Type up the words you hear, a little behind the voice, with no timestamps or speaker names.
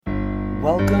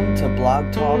Welcome to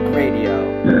Blog Talk Radio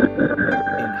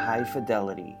in high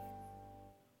fidelity.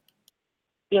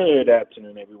 Good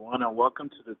afternoon, everyone, and welcome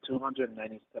to the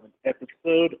 297th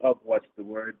episode of What's the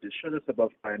Word, the show that's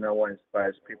about finding out what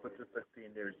inspires people to succeed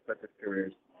in their respective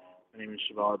careers. My name is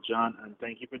Shaval John, and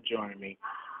thank you for joining me.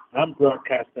 I'm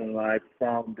broadcasting live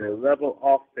from the Level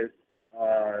office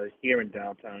here in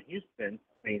downtown Houston,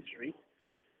 Main Street,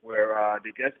 where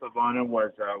the guest of honor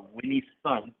was Winnie's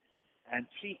son, and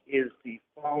she is the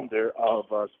founder of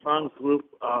Sun Group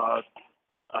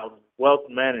Wealth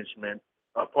Management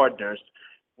Partners,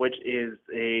 which is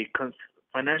a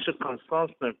financial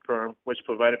consultant firm which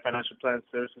provided financial planning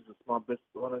services to small business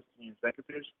owners and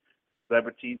executives,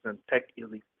 celebrities, and tech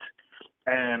elites.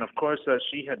 And of course,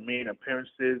 she had made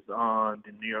appearances on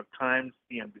the New York Times,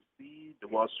 CNBC, the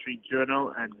Wall Street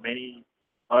Journal, and many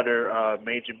other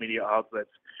major media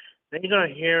outlets. Then you're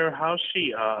gonna hear how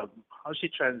she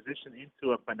transitioned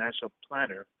into a financial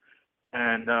planner.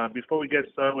 And before we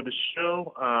get started with the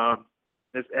show,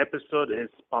 this episode is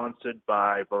sponsored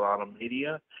by Volano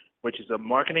Media, which is a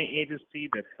marketing agency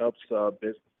that helps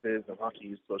businesses on how to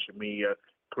use social media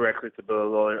correctly to build a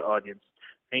loyal audience.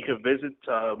 And you can visit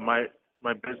my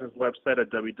business website at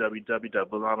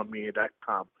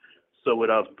www.volanomedia.com. So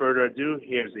without further ado,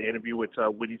 here's the interview with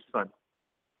Winnie's son.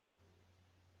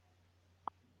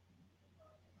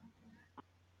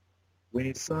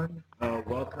 Winnie's son,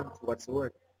 welcome to What's the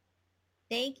Word.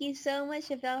 Thank you so much,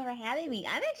 Abel, for having me.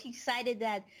 I'm actually excited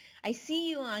that I see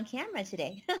you on camera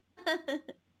today.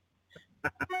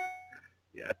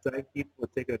 Yeah, thank you for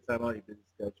taking the time out of your busy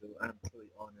schedule. I'm truly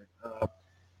honored.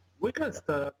 We're going to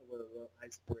start off with a little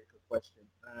icebreaker question.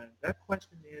 And that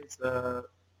question is,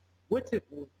 what is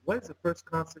the first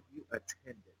concert you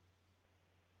attended?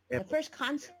 The first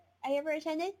concert I ever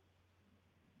attended?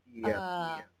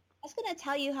 Yeah. I was going to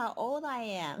tell you how old I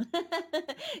am.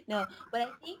 No, but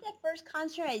I think the first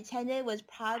concert I attended was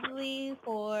probably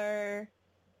for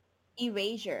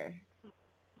Erasure.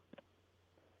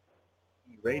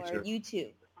 Or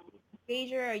U2.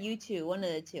 Erasure or U2, one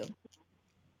of the two.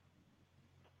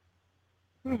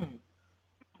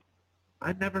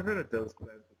 I never heard of those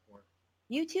bands before.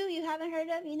 U2, you haven't heard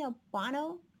of? You know,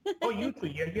 Bono? Oh,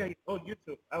 U2, yeah. Oh,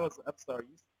 U2. I'm sorry.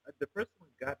 The first one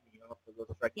got me off of those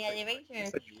tracks. Yeah,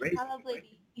 Erasure.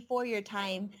 Probably before your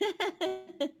time.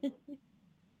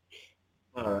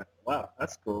 All right. Wow,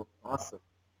 that's cool. Awesome.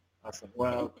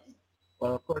 Well,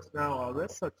 of course. Now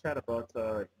let's chat about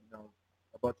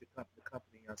about the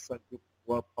company, Sun Group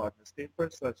World Partners. Can you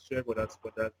first share with us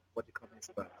what the company is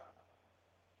about?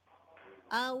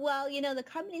 Well, the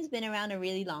company's been around a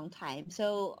really long time.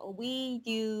 So we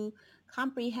do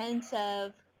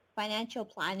comprehensive financial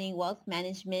planning, wealth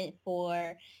management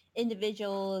for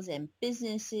individuals and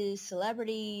businesses,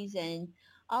 celebrities, and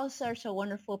all sorts of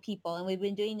wonderful people. And we've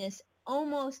been doing this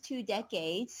almost 2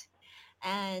 decades.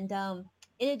 And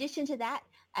in addition to that,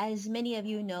 as many of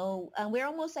you know, we're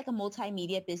almost like a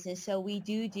multimedia business. So we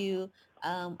do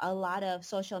a lot of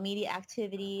social media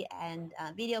activity and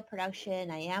video production.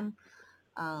 I am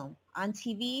on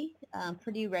TV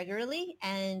pretty regularly,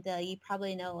 and you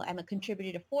probably know I'm a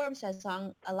contributor to Forbes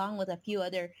along with a few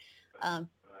other um,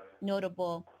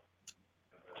 notable,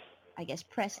 I guess,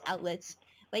 press outlets.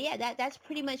 But yeah, that's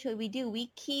pretty much what we do.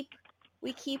 We keep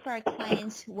our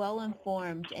clients well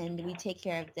informed, and we take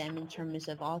care of them in terms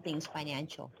of all things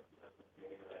financial.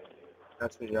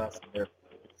 That's really awesome there.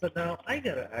 So now I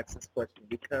gotta ask this question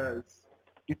because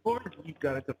before you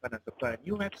got into financial planning,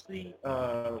 you actually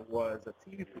was a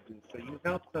TV producer. You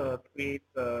helped create.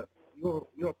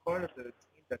 You're part of the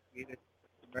team that created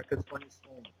America's Funniest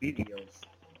Home Videos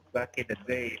back in the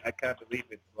day. I can't believe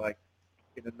it's like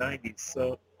in the '90s.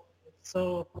 So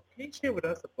can you share with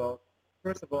us about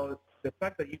first of all the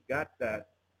fact that you got that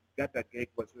gig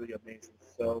was really amazing.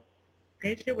 So can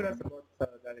you share with us about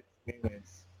that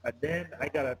experience? And then I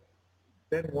gotta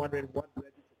then wondering what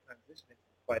led you to transition into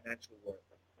financial work.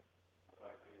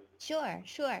 Sure.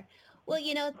 Well,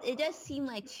 it does seem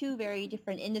like two very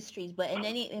different industries, but in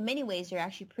many ways they're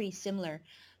actually pretty similar.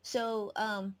 So,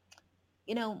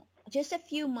 just a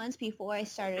few months before I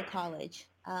started college,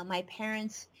 my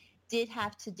parents did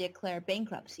have to declare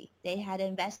bankruptcy. They had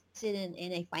invested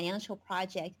in a financial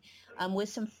project with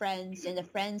some friends, and the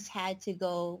friends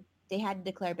they had to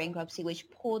declare bankruptcy, which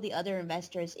pulled the other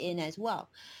investors in as well.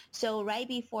 So right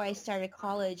before I started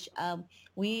college,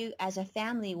 we as a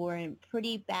family were in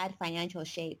pretty bad financial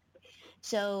shape.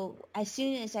 So as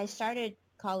soon as I started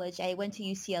college, I went to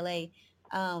UCLA.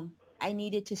 I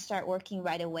needed to start working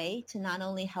right away to not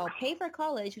only help pay for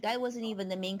college, that wasn't even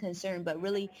the main concern, but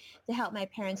really to help my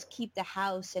parents keep the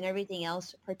house and everything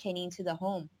else pertaining to the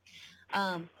home.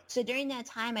 So during that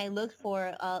time, I looked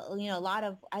for,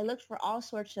 I looked for all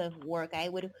sorts of work. I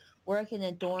would work in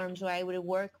the dorms, or I would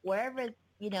work wherever,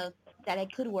 that I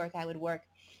could work, I would work.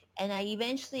 And I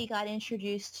eventually got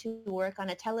introduced to work on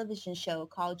a television show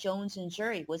called Jones and Jury,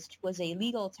 which was a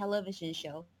legal television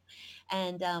show.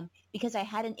 And because I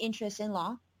had an interest in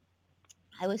law,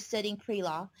 I was studying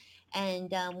pre-law,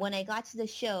 and when I got to the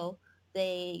show,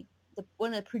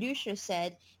 one of the producers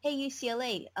said, "Hey,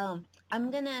 UCLA,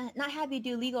 I'm gonna not have you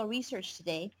do legal research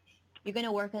today. You're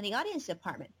gonna work in the audience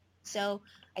department." So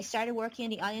I started working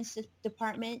in the audience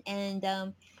department, and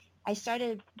I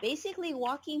started basically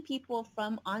walking people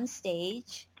from on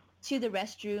stage to the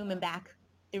restroom and back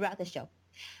throughout the show.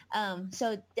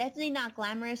 So definitely not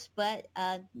glamorous, but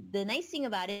the nice thing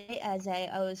about it, as I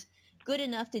was good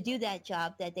enough to do that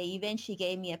job, that they eventually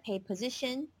gave me a paid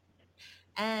position,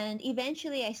 and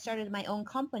eventually I started my own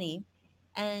company,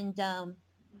 and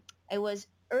I was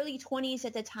early 20s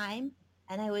at the time,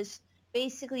 and I was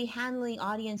basically handling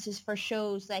audiences for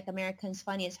shows like American's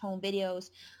Funniest Home Videos.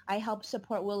 I helped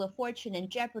support Wheel of Fortune and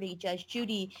Jeopardy, Judge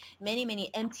Judy, many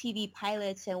MTV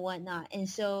pilots and whatnot. And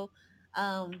so,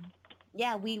 um,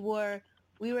 yeah, we were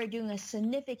doing a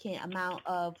significant amount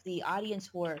of the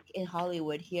audience work in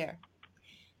Hollywood here.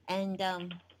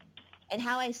 And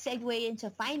how I segued into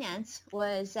finance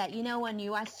was that, when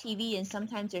you watch TV and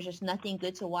sometimes there's just nothing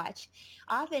good to watch,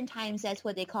 oftentimes that's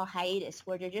what they call hiatus,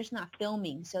 where they're just not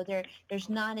filming. So there's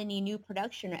not any new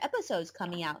production or episodes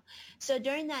coming out. So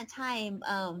during that time,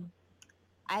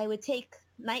 I would take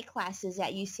night classes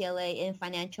at UCLA in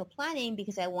financial planning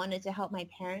because I wanted to help my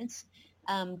parents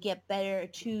get better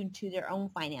attuned to their own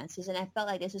finances. And I felt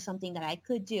like this is something that I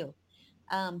could do.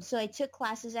 So I took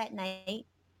classes at night,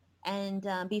 and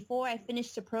before I finished the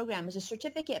program, it was a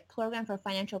certificate program for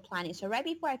financial planning. So right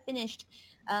before I finished,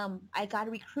 I got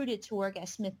recruited to work at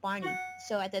Smith Barney.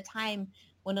 So at the time,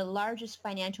 one of the largest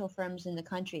financial firms in the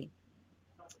country.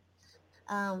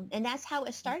 And that's how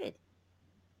it started.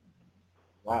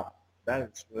 Wow, that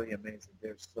is really amazing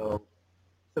there. So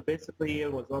basically,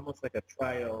 it was almost like a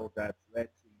trial that led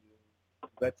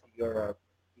to your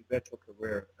eventual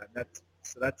career, and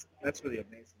that's really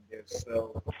amazing there.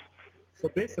 So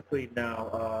basically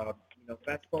now,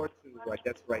 fast forward to I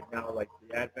guess right now, like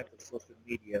the advent of social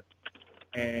media,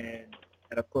 and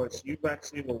and of course, you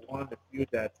actually were one of the few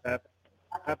that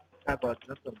have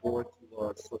jumped on board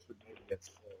to social media.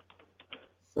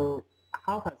 So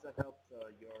how has that helped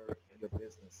your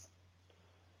business?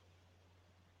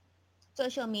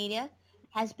 Social media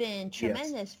has been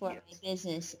Yes. tremendous for my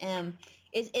business.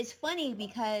 It's funny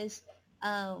because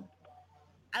um,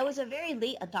 I was a very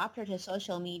late adopter to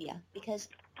social media because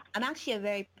I'm actually a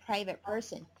very private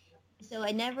person. So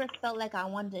I never felt like I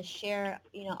wanted to share,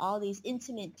 all these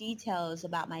intimate details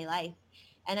about my life.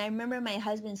 And I remember my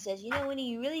husband says, Winnie,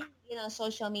 you really,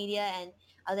 social media. And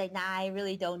I was like, nah, I really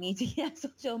don't need to get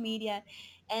social media.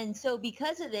 And so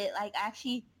because of it, like I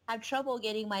actually have trouble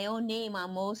getting my own name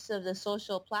on most of the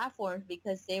social platforms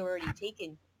because they were already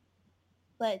taken.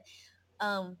 But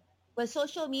um, but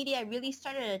social media I really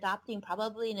started adopting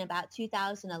probably in about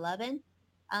 2011,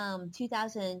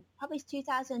 2000, probably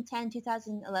 2010,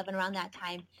 2011, around that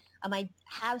time. I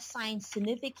have signed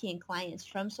significant clients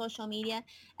from social media,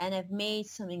 and I've made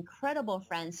some incredible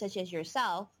friends, such as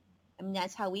yourself. I mean,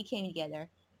 that's how we came together.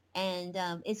 And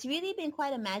it's really been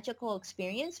quite a magical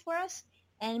experience for us.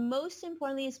 And most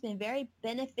importantly, it's been very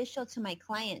beneficial to my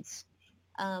clients.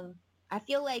 Um, I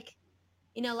feel like,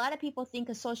 a lot of people think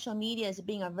of social media as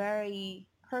being a very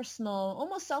personal,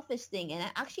 almost selfish thing.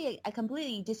 And I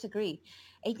completely disagree.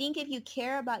 I think if you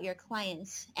care about your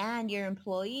clients and your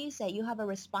employees, that you have a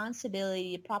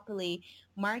responsibility to properly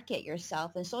market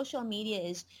yourself. And social media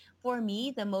is, for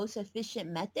me, the most efficient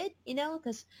method,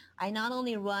 because I not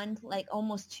only run like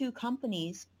almost two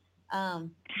companies,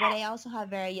 but I also have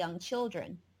very young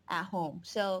children at home.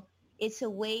 So it's a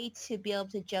way to be able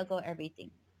to juggle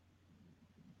everything.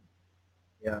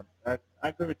 Yeah, I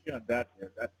agree with you on that.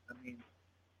 There, that I mean,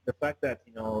 the fact that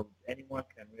anyone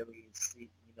can really see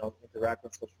interact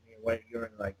on social media, whether you're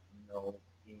in like in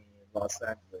Los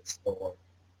Angeles or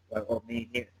me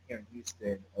here in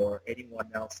Houston or anyone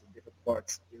else in different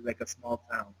parts, like a small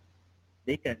town,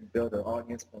 they can build an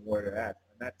audience from where they're at,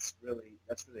 and that's really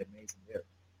amazing there.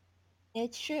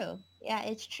 It's true. Yeah,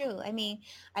 it's true. I mean,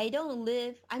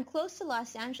 I'm close to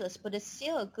Los Angeles, but it's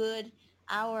still a good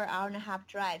hour and a half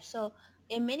drive. So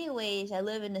in many ways, I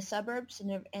live in the suburbs,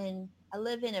 and I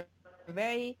live in a very,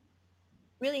 really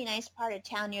nice part of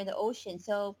town near the ocean.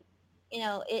 So,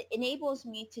 it enables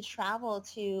me to travel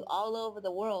to all over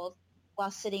the world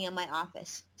while sitting in my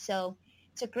office. So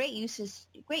it's a great use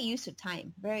of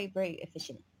time. Very, very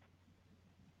efficient.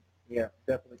 Yeah,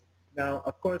 definitely. Now,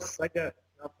 of course, I got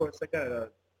to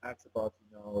ask about,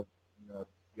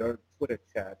 your Twitter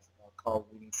chat called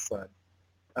Winnie's Son.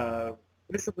 Uh,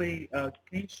 Basically, can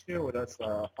you share with us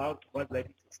what led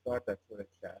you to start that Twitter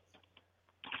chat?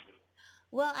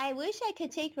 Well, I wish I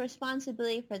could take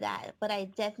responsibility for that, but I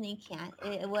definitely can't.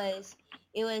 It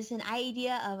was an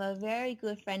idea of a very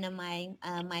good friend of mine,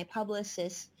 my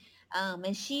publicist,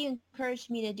 and she encouraged me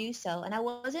to do so. And I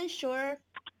wasn't sure,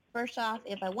 first off,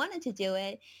 if I wanted to do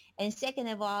it, and second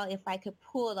of all, if I could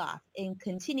pull it off and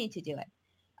continue to do it.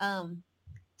 Um,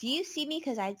 do you see me?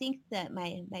 Because I think that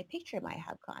my picture might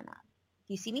have gone up.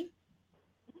 Do you see me?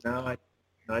 No,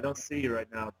 no, I don't see you right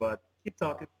now, but keep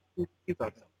talking. Keep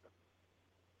talking.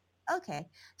 Okay.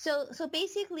 So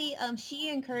basically, she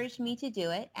encouraged me to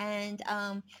do it, and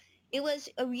it was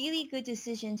a really good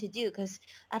decision to do because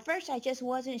at first I just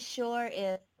wasn't sure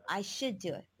if I should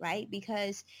do it, right?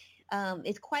 Because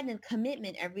it's quite a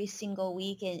commitment every single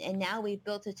week, and now we've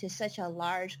built it to such a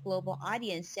large global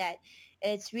audience that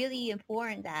it's really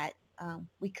important that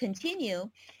we continue.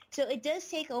 So it does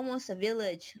take almost a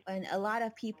village and a lot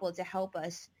of people to help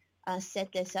us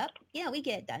set this up. Yeah, we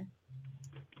get it done.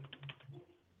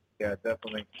 Yeah,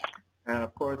 definitely. And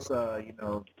of course,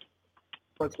 of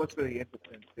course, what's really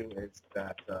interesting too is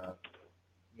that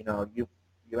you know you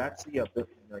you actually built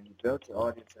you built your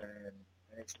audience and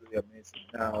it's really amazing.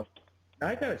 Now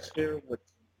I gotta share with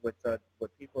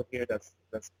people here that's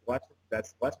watching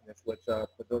this. Which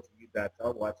for those of you that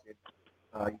are watching,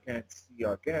 you can't see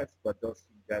our guests, but those of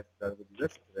you guys that will be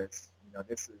listening to this,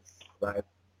 this is live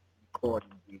recording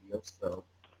video, so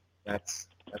that's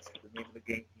the name of the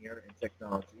game here in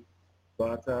technology.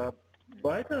 But I'm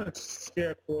gonna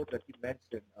share a quote that you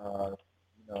mentioned.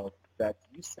 That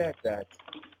you said that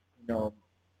you know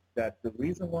that the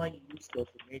reason why you use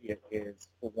social media is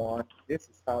for one, this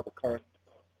is how the current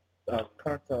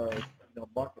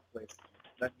marketplace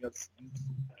letting us use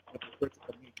prefer to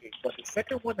communicate. But the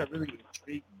second one that really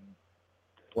intrigued me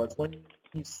was when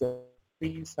you said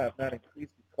fees have not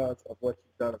increased because of what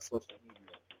you've done on social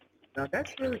media. Now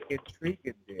that's really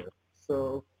intriguing there.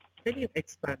 So can you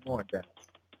expand more on that?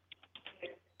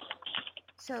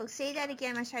 So say that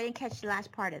again. I'm sorry, I didn't catch the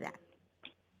last part of that.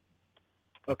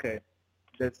 Okay.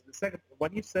 There's the second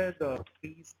when you said your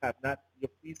fees have not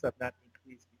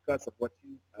increased because of what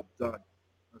you have done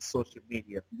on social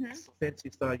media Hmm. since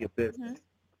you started your business. Hmm.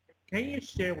 Can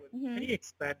Hmm. you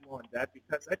expand more on that?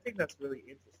 Because I think that's really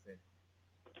interesting.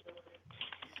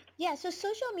 Yeah, so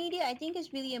social media I think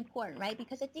is really important, right?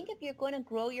 Because I think if you're going to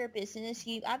grow your business,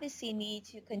 you obviously need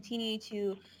to continue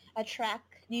to attract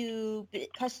new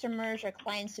customers or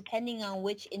clients depending on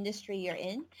which industry you're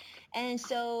in. And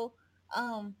so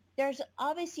there's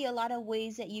obviously a lot of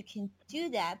ways that you can do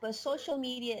that, but social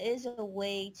media is a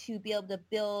way to be able to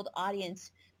build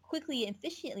audience quickly and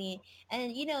efficiently.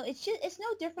 And it's no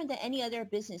different than any other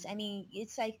business. I mean,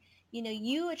 it's like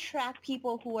you attract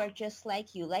people who are just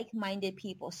like you, like-minded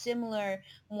people, similar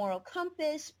moral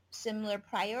compass, similar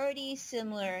priorities,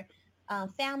 similar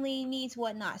family needs,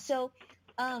 whatnot. So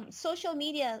social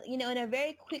media, in a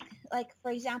very quick, like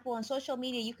for example, on social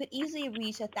media, you could easily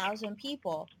reach 1,000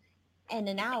 people in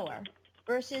an hour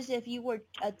versus if you were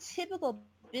a typical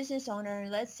business owner and let's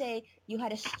say you had a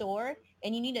store and you need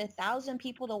 1,000 people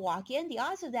to walk in, the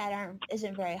odds of that aren't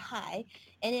isn't very high.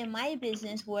 And in my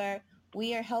business where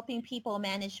we are helping people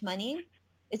manage money,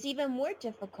 it's even more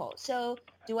difficult. So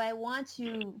do I want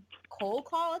to cold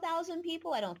call 1,000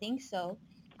 people? I don't think so.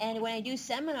 And when I do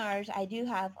seminars, I do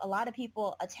have a lot of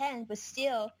people attend, but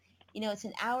still, it's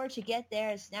an hour to get there,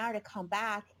 it's an hour to come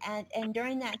back. And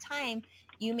during that time,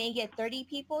 you may get 30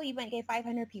 people, you might get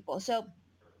 500 people. So,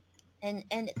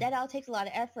 and that all takes a lot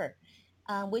of effort,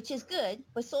 which is good.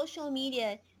 But social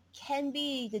media can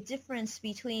be the difference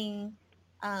between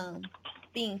um,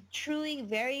 being truly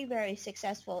very, very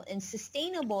successful and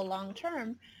sustainable long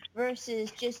term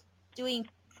versus just doing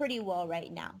pretty well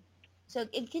right now. So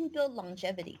it can build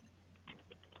longevity.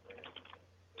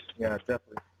 Yeah,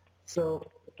 definitely. So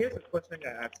here's a question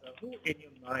I ask: who in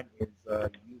your mind is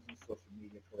using social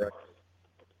media correctly?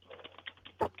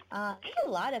 There's a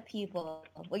lot of people.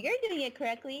 Well, you're doing it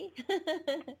correctly,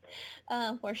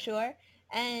 for sure.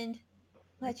 And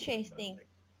Thank let's you. try to think.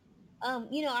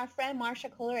 Our friend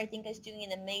Marsha Kohler, I think, is doing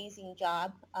an amazing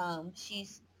job.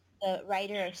 She's the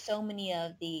writer of so many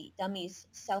of the Dummies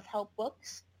self-help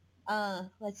books.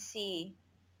 Let's see.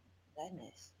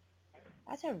 Goodness,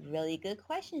 that's a really good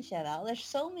question, Chevelle. There's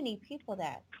so many people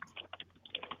that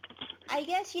I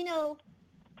guess,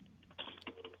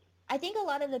 I think a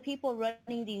lot of the people running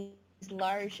these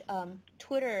large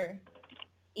Twitter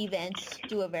events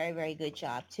do a very, very good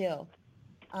job too.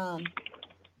 Um,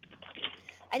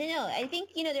 I don't know. I think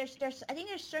there's I think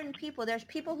there's certain people. There's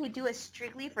people who do it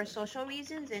strictly for social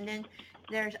reasons, and then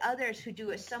there's others who do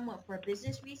it somewhat for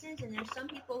business reasons, and there's some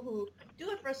people who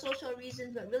do it for social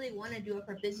reasons but really want to do it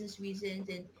for business reasons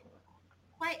and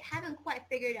quite haven't quite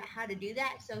figured out how to do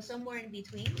that. So somewhere in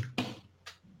between.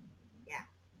 Yeah.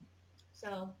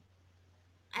 So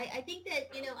I think that,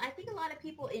 I think a lot of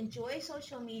people enjoy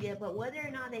social media, but whether or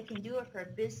not they can do it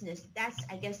for business, that's,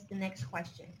 I guess, the next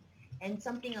question. And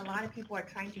something a lot of people are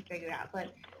trying to figure out.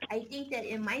 But I think that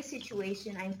in my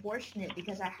situation, I'm fortunate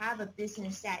because I have a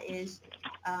business that is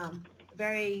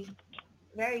very,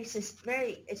 very,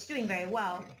 it's doing very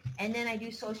well. And then I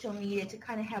do social media to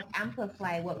kind of help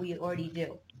amplify what we already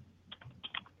do.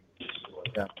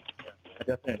 Yeah, I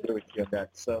definitely agree with you on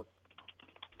that. So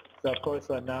of course,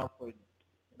 now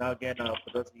again,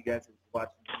 for those of you guys who's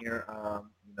watching here, a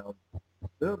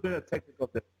little bit of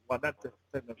well, not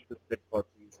technical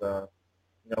difficulties,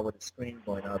 with the screen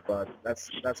going up, but that's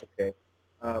okay.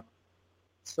 Um,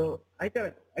 so I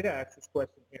got to ask this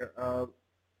question here.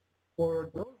 For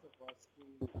those of us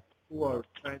who are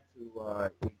trying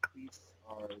to increase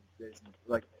our business,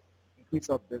 like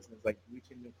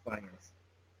reaching new clients,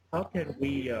 how can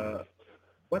we?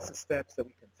 What's the steps that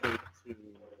we can take to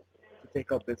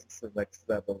take our business to the next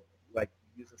level, like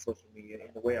using social media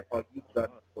in the way of how you've done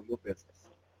for your business?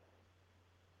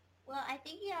 Well, I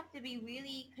think you have to be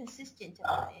really consistent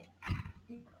about it,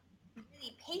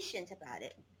 really patient about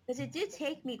it, because it did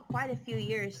take me quite a few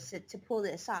years to pull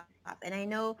this off. And I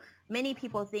know many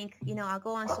people think, I'll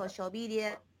go on social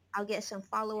media, I'll get some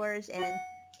followers, and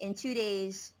in 2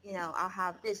 days, I'll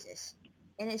have business.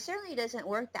 And it certainly doesn't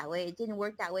work that way. It didn't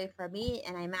work that way for me,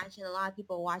 and I imagine a lot of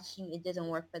people watching, it doesn't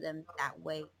work for them that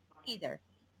way either.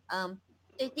 Um,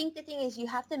 I think the thing is you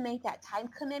have to make that time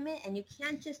commitment, and you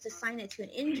can't just assign it to an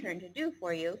intern to do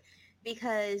for you,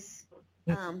 because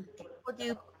people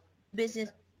do business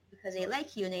because they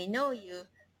like you and they know you,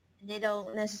 and they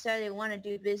don't necessarily want to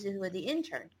do business with the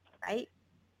intern, right?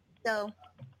 So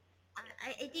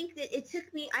I think that it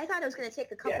took me, I thought it was going to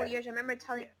take a couple years. I remember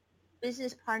telling my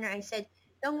business partner, I said,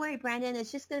 don't worry, Brandon,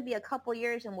 it's just going to be a couple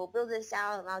years and we'll build this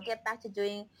out and I'll get back to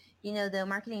doing, the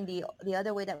marketing the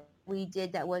other way that we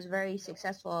did that was very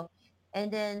successful.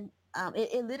 And then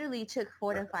it literally took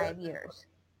 4 to 5 years.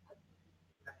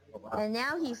 Oh, wow. And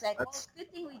now he's like, well, That's it's a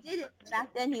good thing we did it.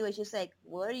 Back then he was just like,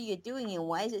 what are you doing and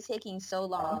why is it taking so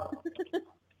long?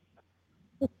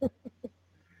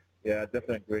 Yeah, I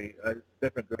definitely agree. I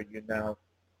definitely agree with you now.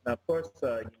 Now, of course,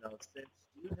 since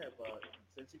you have,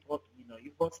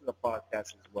 you've hosted a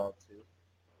podcast as well too,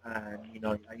 and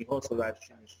and you host a live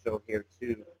streaming show here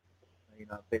too,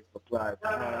 on Facebook Live.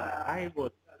 I, I'm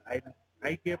going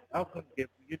to give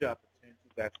you the opportunity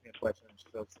to ask me a question on the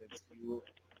show since you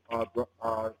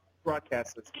are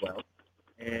broadcast as well,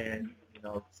 and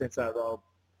since I love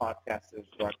broadcasters,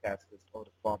 hold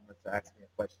the format to ask me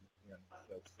a question here on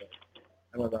the show, so.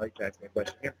 I'm going to allow you to ask me a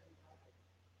question here.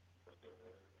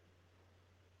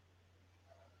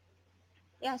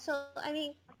 Yeah, so I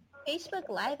mean, Facebook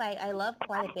Live, I love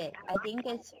quite a bit. I think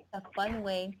it's a fun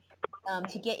way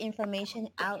to get information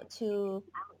out to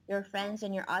your friends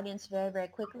and your audience very, very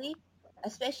quickly,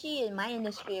 especially in my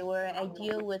industry where I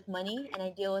deal with money and I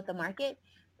deal with the market.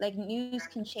 Like news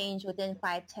can change within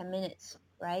 5, 10 minutes,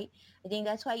 right? I think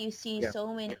that's why you see Yeah.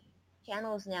 so many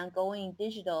channels now going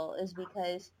digital is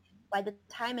because by the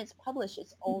time it's published,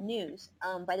 it's old news.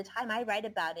 By the time I write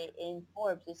about it in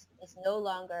Forbes, it's no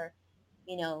longer,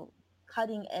 you know,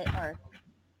 cutting it or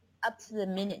up to the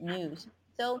minute news.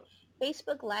 So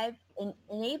Facebook Live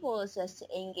enables us to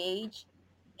engage,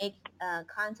 make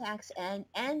contacts,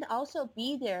 and also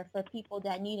be there for people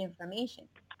that need information.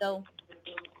 So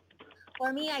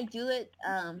for me, I do it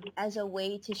as a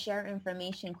way to share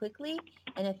information quickly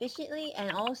and efficiently,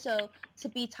 and also to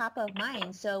be top of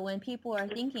mind. So when people are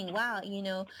thinking, wow,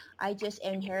 I just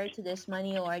inherited this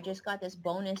money or I just got this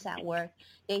bonus at work,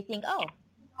 they think, oh,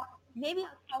 maybe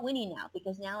I'll call Winnie now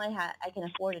because now I can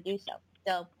afford to do so.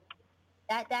 So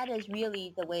that is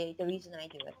really the reason I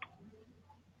do it.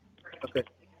 Okay.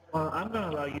 I'm going to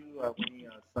allow you, Winnie,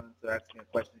 son, to ask me a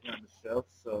question here on the show,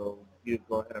 so you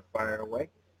go ahead and fire away.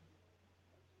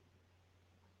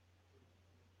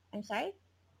 I'm sorry.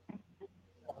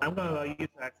 I'm going to allow you to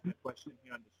ask me a question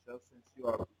here on the show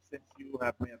since you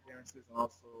have made appearances and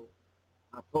also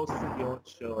hosted your own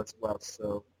show as well.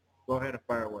 So go ahead and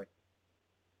fire away.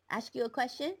 Ask you a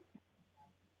question.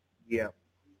 Yeah.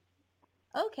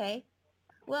 Okay.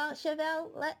 Well, Chevelle,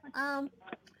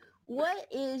 what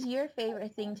is your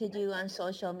favorite thing to do on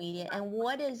social media, and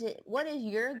what is it? What is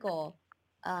your goal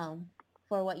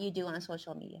for what you do on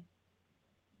social media?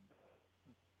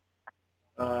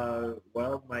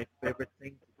 Well,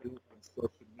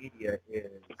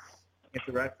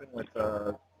 interacting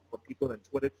with people in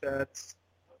Twitter chats,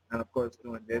 and of course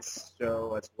doing this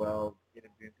show as well,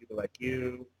 interviewing people like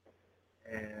you,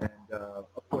 and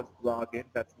of course blogging.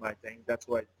 That's my thing. That's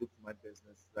what I do for my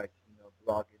business, like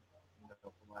blogging,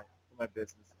 for my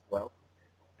business as well.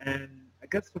 And I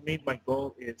guess for me, my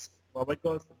goal is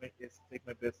to take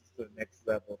my business to the next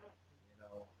level,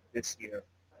 this year.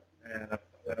 And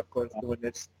of course, doing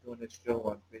this show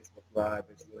on Facebook Live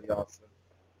is really awesome.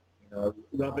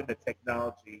 Loving the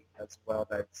technology as well.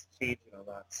 That's changing a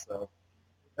lot. So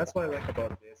that's what I like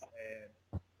about this.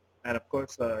 And of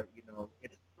course,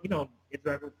 it's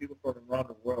interacting with people from around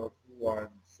the world who are on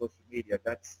social media.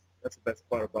 That's the best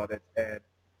part about it.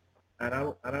 And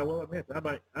I will admit,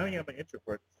 I am an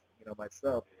introvert,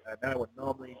 myself, and I would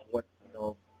normally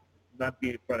not be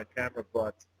in front of camera,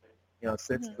 but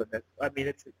since Mhm. I mean,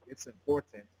 it's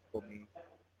important for me,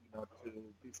 to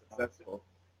be successful.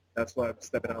 That's why I'm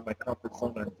stepping out of my comfort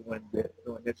zone and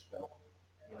doing this show,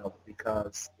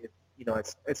 because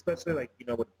especially like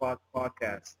with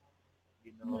podcast,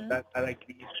 Mhm. that I like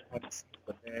being behind the scenes,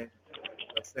 but then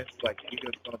since like video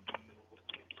is gonna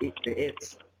be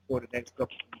it for the next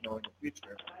couple, in the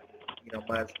future,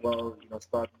 might as well,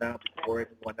 start now before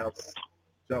everyone else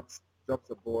jumps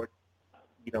aboard,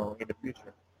 in the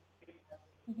future.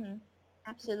 Hmm.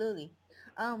 Absolutely.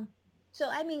 Um, so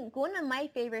I mean, one of my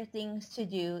favorite things to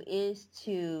do is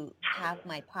to have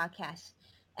my podcast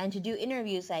and to do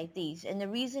interviews like these. And the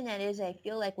reason that is I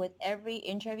feel like with every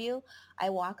interview, I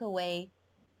walk away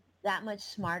that much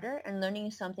smarter and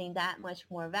learning something that much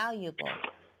more valuable.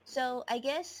 So I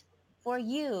guess for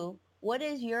you, what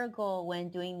is your goal when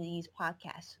doing these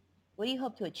podcasts? What do you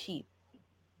hope to achieve?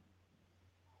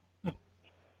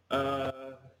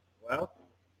 Uh, well,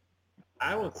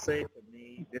 I would say for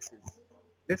me, this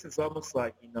is almost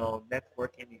like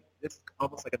networking. This is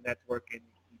almost like a networking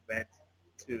event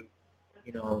to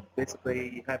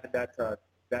basically having that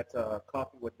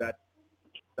coffee with that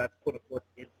quote unquote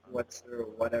influencer or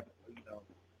whatever,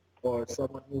 or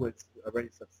someone who is already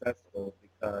successful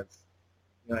because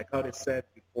like how they said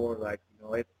before, like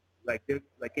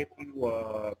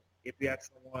if you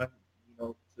ask someone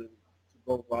to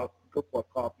go for a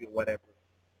coffee or whatever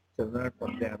to learn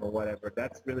from them or whatever,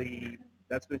 that's really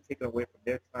taken away from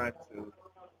their time to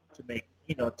make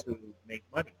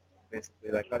money,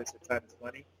 basically. Like how they said, time is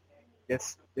money.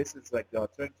 This is like the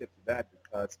alternative to that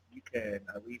because you can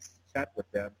at least chat with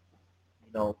them,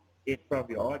 you know, in front of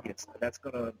your audience, and that's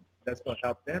gonna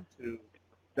help them to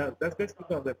that's basically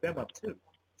gonna lift them up too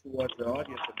towards the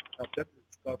audience and help them to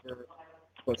discover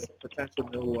potential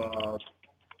new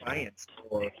clients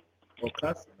or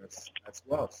customers as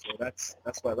well. So that's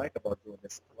what I like about doing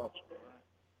this as well.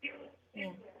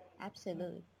 Yeah,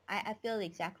 absolutely. I feel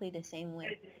exactly the same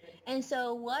way. And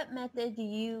so what method do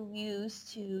you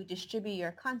use to distribute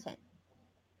your content?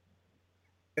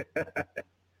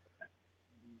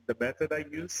 The method I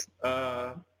use,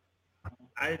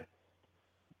 I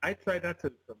I try not to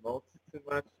promote too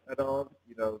much at all,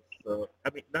 So I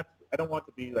mean, not I don't want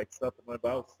to be like self-promoted,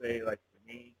 but I would say like for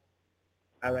me,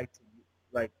 I like to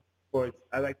like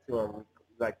I like to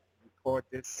like record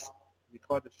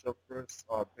record the show first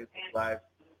on Facebook Live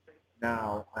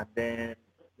now, and then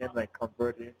like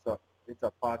convert it into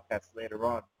a podcast later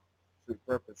on to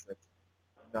repurpose it,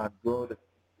 and grow the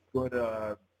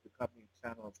company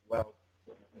channel as well.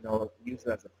 Use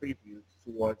it as a preview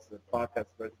towards the podcast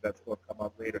version that's going to come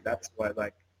out later.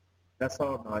 That's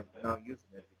how I'm now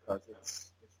using it because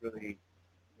it's really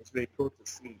cool to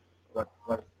see what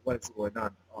is going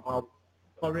on, or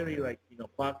how really like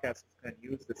podcasters can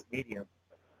use this medium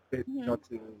Hmm.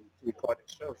 to record their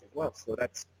shows as well. So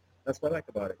that's what I like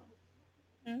about it.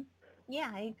 Hmm.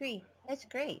 Yeah, I agree. That's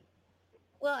great.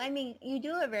 Well, I mean, you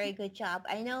do a very good job.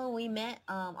 I know we met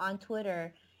on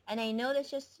Twitter, and I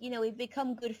noticed just, we've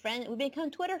become good friends. We've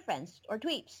become Twitter friends or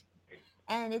tweets.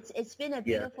 And it's been a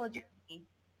Yeah. beautiful journey.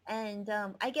 And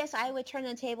I guess I would turn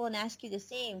the table and ask you the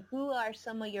same. Who are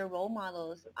some of your role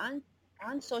models on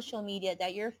social media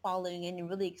that you're following and you're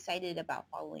really excited about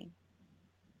following?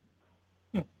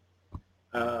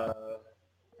 Uh,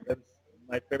 that's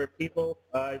my favorite people.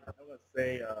 I would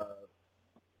say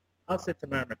I'll say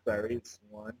Tamara McClary is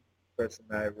one person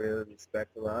I really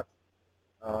respect a lot.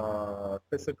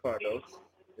 Kristen Cardos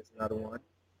is another one.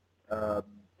 Um,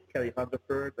 Kelly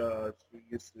Hungerford.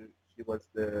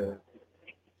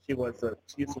 She was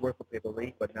she used to work for Paper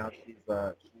League, but now she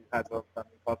has her own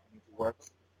company called Community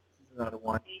Works. She's another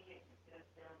one.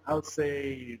 I would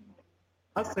say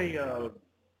I'll say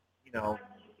you know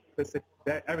Kristen.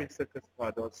 I already said Kristen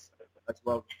Cardos as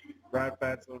well. Brian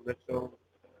Fansel,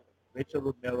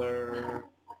 Rachel Miller,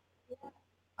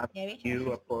 Yeah, Rachel.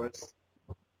 you of course.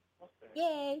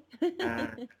 Yay!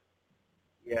 And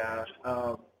yeah,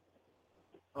 oh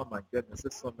my goodness,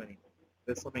 there's so many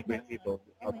great people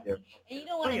out there. And you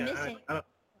don't Oh want to yeah, miss any. I don't,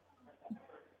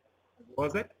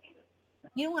 was it?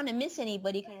 You don't want to miss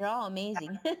anybody because they're all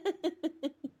amazing.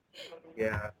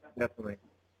 Yeah, definitely,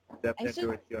 I'm definitely agree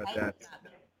super with you on excited that.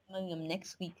 about meeting them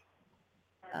next week.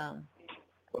 Um,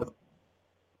 Was,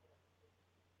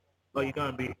 oh, you're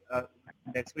gonna be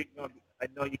next week. I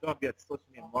know you're gonna be at Social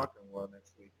Media Marketing World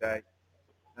next week. I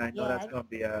know that's yeah, gonna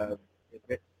be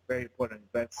very important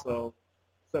event. So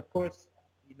of course,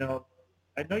 you know,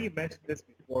 I know you mentioned this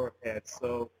before, Ed.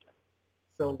 So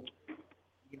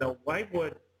why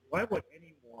would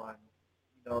anyone,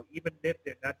 even if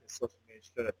they're not in social media,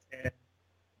 should attend,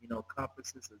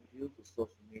 conferences that deal with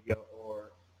social media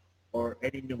or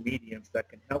any new mediums that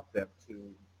can help them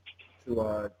to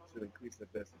increase their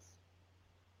business.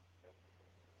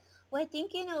 well, I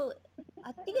think,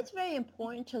 I think it's very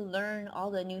important to learn all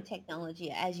the new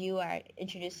technology as you are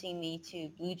introducing me to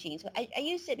Blue Jeans. So I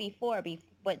used it before,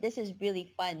 but this is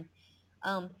really fun.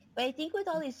 But I think with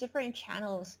all these different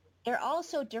channels, they're all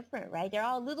so different, right? They're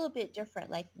all a little bit different,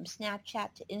 like from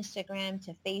Snapchat to Instagram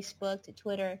to Facebook to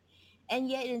Twitter. And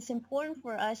yet it's important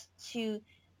for us to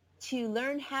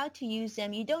learn how to use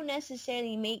them. You don't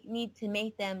necessarily need to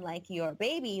make them like your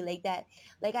baby like that.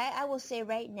 Like I will say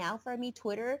right now for me,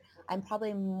 Twitter, I'm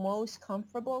probably most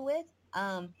comfortable with.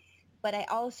 But I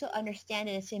also understand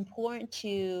that it's important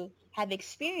to have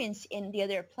experience in the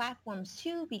other platforms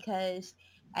too, because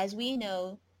as we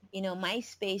know,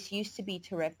 MySpace used to be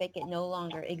terrific. It no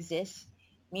longer exists.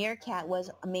 Meerkat was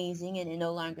amazing and it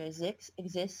no longer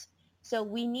exists. So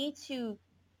we need to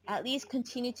at least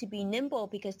continue to be nimble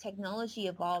because technology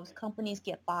evolves. Companies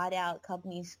get bought out.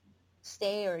 Companies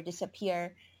stay or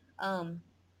disappear. Um,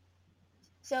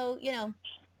 so,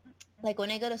 like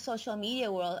when I go to social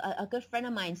media world, a good friend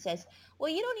of mine says, well,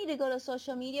 you don't need to go to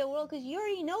social media world because you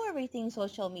already know everything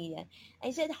social media. I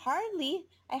said, hardly.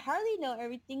 I hardly know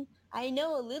everything. I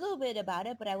know a little bit about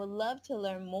it, but I would love to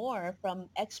learn more from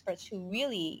experts who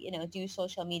really, do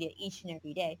social media each and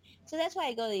every day. So that's why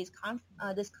I go to this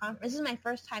conference. This is my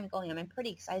first time going. I'm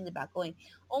pretty excited about going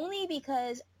only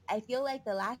because I feel like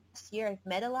the last year I've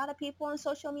met a lot of people on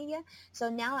social media, so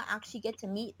now I actually get to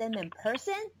meet them in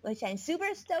person, which I'm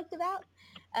super stoked about.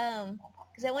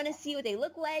 Because I want to see what they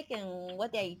look like and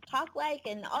what they talk like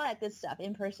and all that good stuff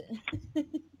in person.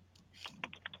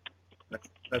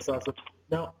 That's awesome.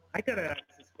 Now I gotta ask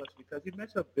this question because you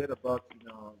mentioned a bit about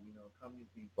companies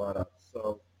being bought up.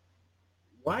 So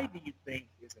why do you think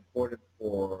it's important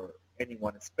for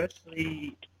anyone,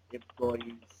 especially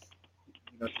employees,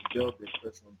 to build their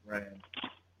personal brand,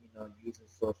 using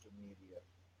social media?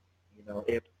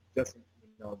 If just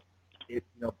if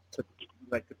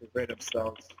to prepare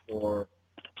themselves for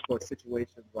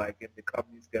situations like if the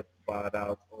companies get bought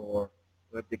out or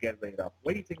if they get laid off.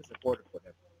 What do you think is important for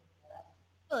them?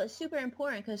 Well, it's super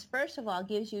important because first of all, it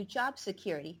gives you job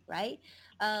security, right?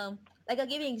 Like I'll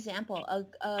give you an example.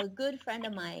 A good friend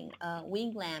of mine,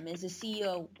 Wing Lam, is the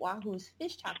CEO of Wahoo's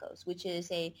Fish Tacos, which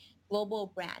is a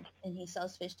global brand, and he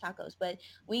sells fish tacos. But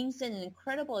Wing's done an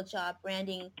incredible job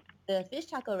branding the fish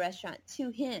taco restaurant to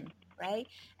him, right?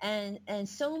 And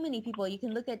so many people. You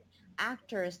can look at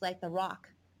actors like The Rock,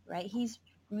 right? He's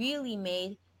really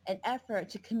made an effort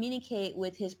to communicate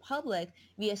with his public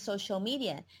via social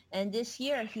media, and this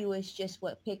year he was just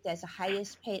what picked as the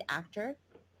highest paid actor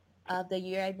of the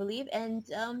year, I believe. And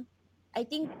I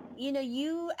think,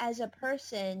 you as a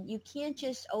person, you can't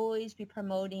just always be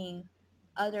promoting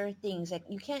other things. Like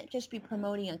you can't just be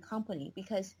promoting a company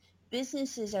because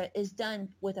is done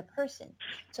with a person.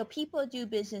 So people do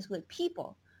business with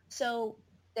people. So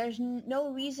there's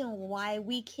no reason why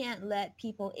we can't let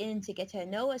people in to get to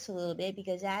know us a little bit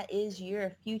because that is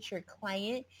your future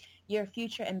client, your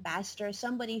future ambassador,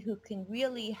 somebody who can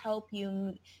really help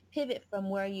you pivot from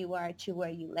where you are to where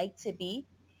you like to be.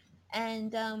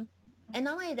 And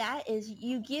not only that is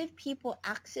you give people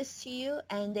access to you,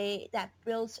 and that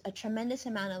builds a tremendous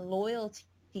amount of loyalty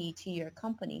to your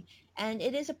company, and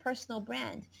it is a personal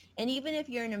brand. And even if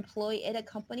you're an employee at a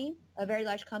company, a very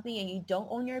large company, and you don't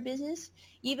own your business,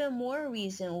 even more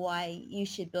reason why you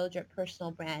should build your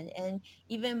personal brand, and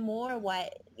even more why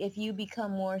if you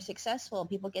become more successful and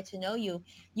people get to know you,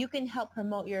 you can help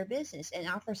promote your business and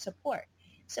offer support.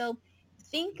 So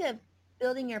think of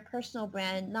building your personal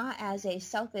brand not as a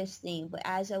selfish thing, but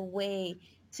as a way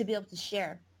to be able to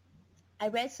share. I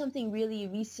read something really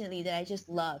recently that I just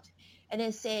loved, and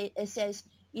it says,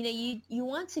 you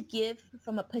want to give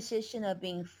from a position of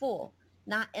being full,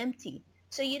 not empty.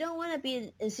 So you don't want to be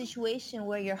in a situation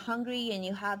where you're hungry and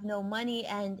you have no money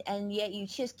and yet you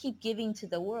just keep giving to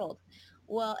the world.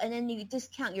 Well, and then you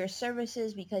discount your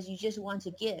services because you just want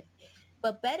to give.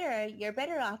 But you're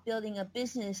better off building a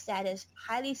business that is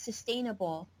highly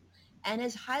sustainable and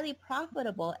is highly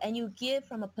profitable, and you give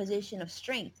from a position of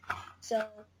strength. So,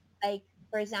 like,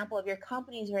 for example, if your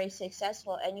company is very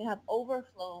successful and you have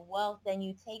overflow of wealth, then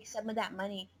you take some of that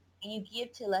money and you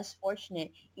give to less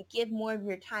fortunate. You give more of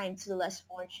your time to the less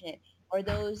fortunate or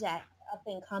those that are up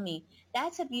and coming.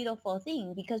 That's a beautiful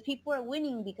thing because people are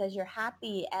winning because you're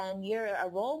happy and you're a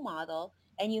role model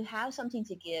and you have something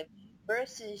to give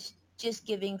versus just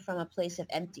giving from a place of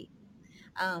empty.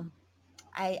 Um,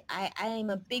 I am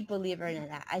a big believer in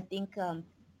that. I think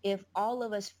if all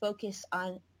of us focus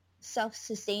on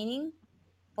self-sustaining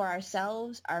for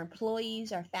ourselves, our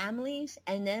employees, our families,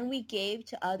 and then we gave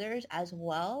to others as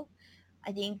well,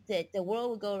 I think that the world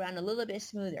will go around a little bit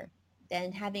smoother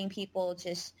than having people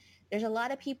just, there's a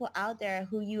lot of people out there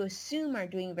who you assume are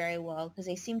doing very well because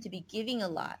they seem to be giving a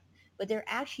lot, but they're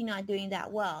actually not doing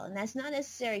that well. And that's not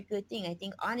necessarily a good thing. I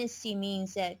think honesty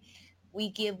means that we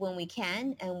give when we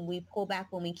can and we pull back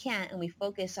when we can't and we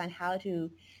focus on how to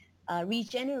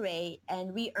regenerate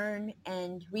and re-earn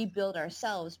and rebuild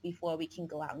ourselves before we can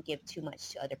go out and give too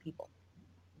much to other people.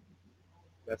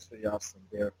 That's really awesome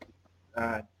there.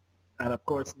 Uh, and of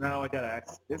course, now I gotta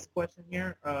ask this question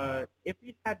here. If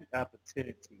you had the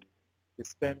opportunity to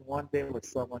spend one day with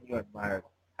someone you admired,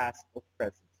 past or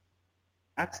present,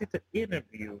 actually to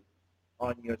interview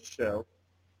on your show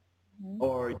Mhm.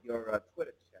 or your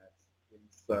Twitter chats with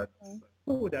your son, Mhm.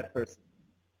 who would that person be?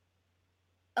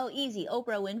 Oh, easy.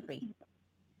 Oprah Winfrey.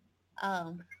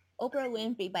 Um, Oprah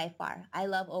Winfrey by far. I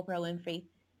love Oprah Winfrey.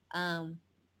 Um,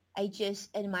 I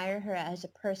just admire her as a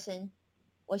person,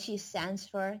 what she stands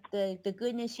for, the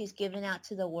goodness she's given out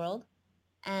to the world,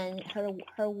 and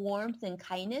her warmth and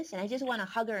kindness. And I just want to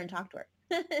hug her and talk to her.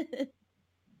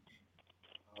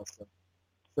 Awesome.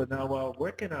 So now,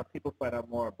 where can people find out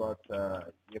more about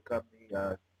your company,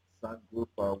 Sun Group,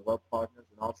 Web Partners,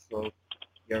 and also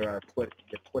your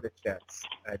Twitter chats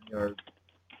and your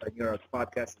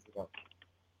podcast as well?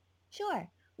 Sure.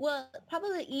 Well,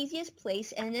 probably the easiest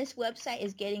place, and this website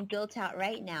is getting built out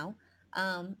right now.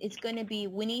 It's going to be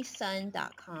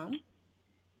winniesun.com.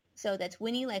 So that's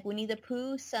Winnie like Winnie the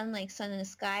Pooh, sun like sun in the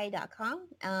sky.com.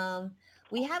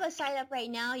 We have a site up right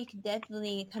now. You can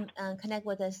definitely connect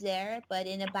with us there. But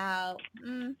in about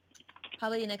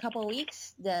probably in a couple of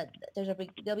weeks, there'll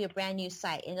be a brand new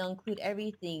site, and it'll include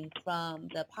everything from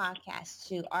the podcast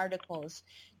to articles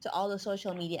to all the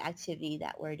social media activity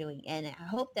that we're doing. And I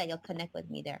hope that you'll connect with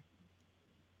me there.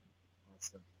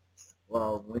 Awesome.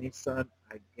 Well, Winnie Son,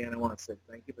 again, I want to say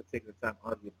thank you for taking the time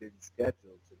out of your busy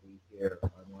schedule to be here on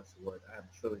What's the Word. I'm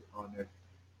truly honored.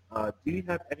 Do you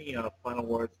have any final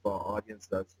words for our audience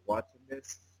that's watching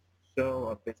this show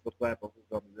on Facebook Live or who's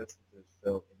going to listen to the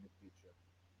show in the future?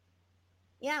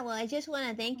 Yeah, well, I just want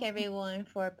to thank everyone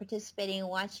for participating and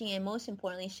watching, and most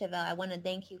importantly, Chevelle, I want to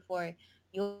thank you for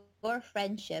your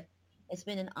friendship. It's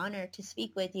been an honor to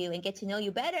speak with you and get to know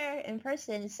you better in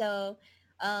person. So,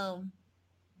 um,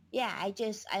 yeah, I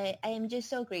am just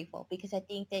so grateful because I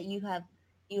think that you have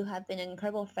been an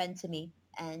incredible friend to me,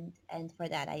 and for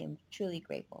that I am truly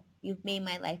grateful. You've made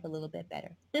my life a little bit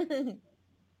better. Thank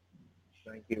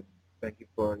you. Thank you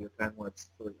for your kind words.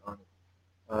 Truly honored.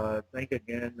 Thank you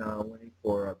again, Winnie,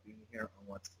 for being here on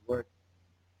What's the Word.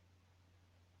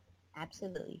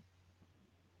 Absolutely,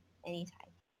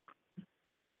 anytime.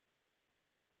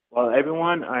 Well,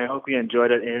 everyone, I hope you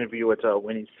enjoyed that interview with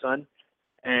Winnie's son.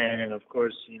 And of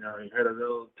course, you heard a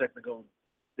little technical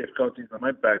difficulties on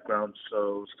my background,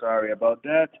 so sorry about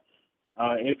that.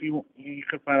 If you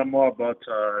can find out more about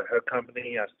her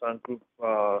company, Sun Group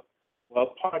Well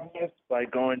Partners, by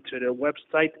going to their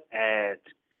website at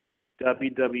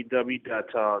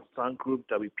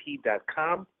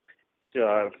www.sungroupwp.com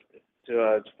to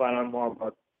find out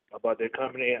more about their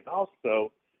company and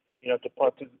also to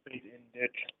participate in their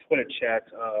Twitter chat,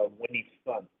 Winnie's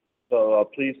Son. So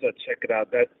please check it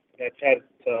out. That chat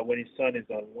Winnie's Son is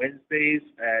on Wednesdays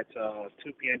at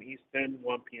 2 p.m. Eastern,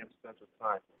 1 p.m. Central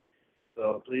Time.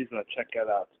 So please check that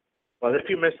out. Well, if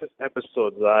you missed this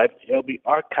episode live, it'll be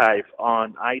archived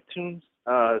on iTunes,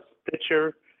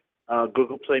 Stitcher,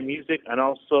 Google Play Music, and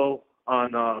also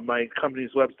on my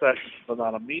company's website,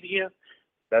 Banana Media.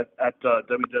 That's at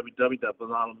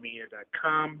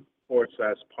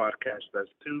www.bananamedia.com/podcast. That's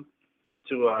to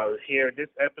hear this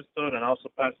episode and also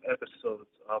past episodes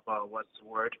of What's the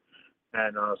Word.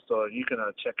 And so you can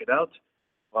check it out.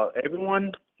 Well,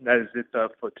 everyone, that is it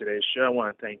for today's show. I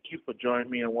want to thank you for joining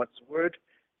me on What's the Word.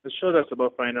 The show that's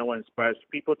about finding out what inspires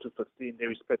people to succeed in their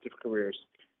respective careers.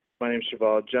 My name is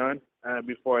Cheval John. And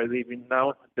before I leave you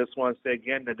now, just want to say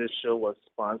again that this show was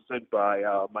sponsored by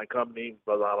my company,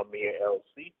 Valamia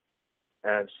LLC.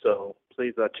 And so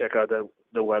please check out the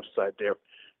website there.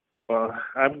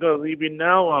 I'm going to leave you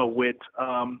now with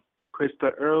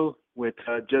Krista Earl with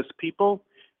Just People.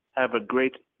 Have a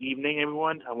great evening,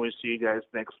 everyone. I will see you guys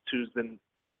next Tuesday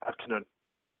afternoon.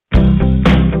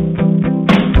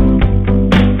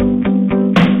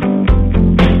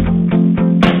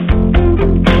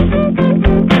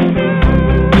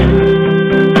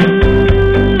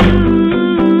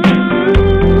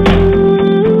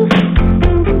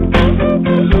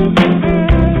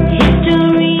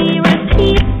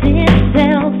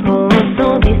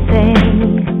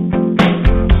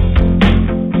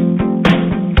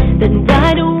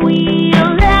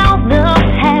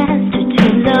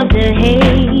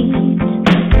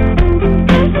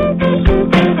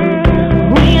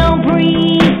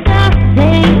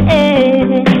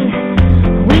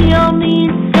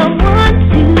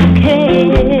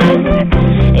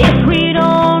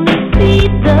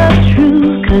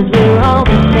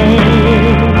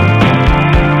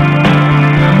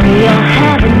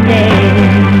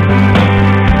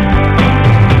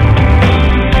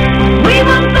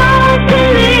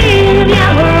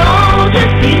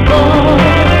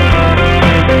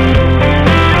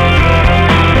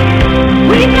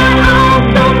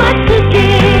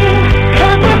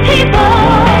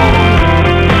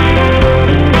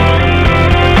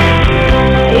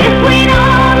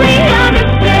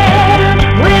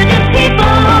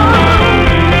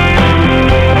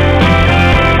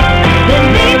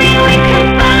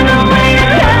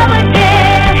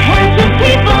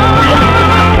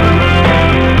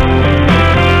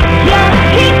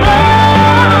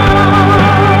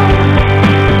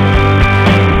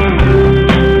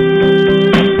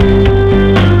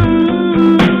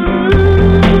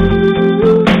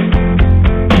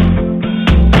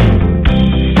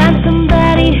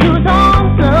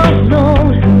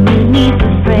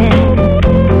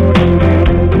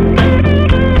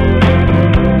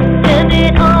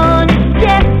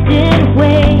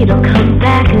 It'll come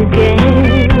back again.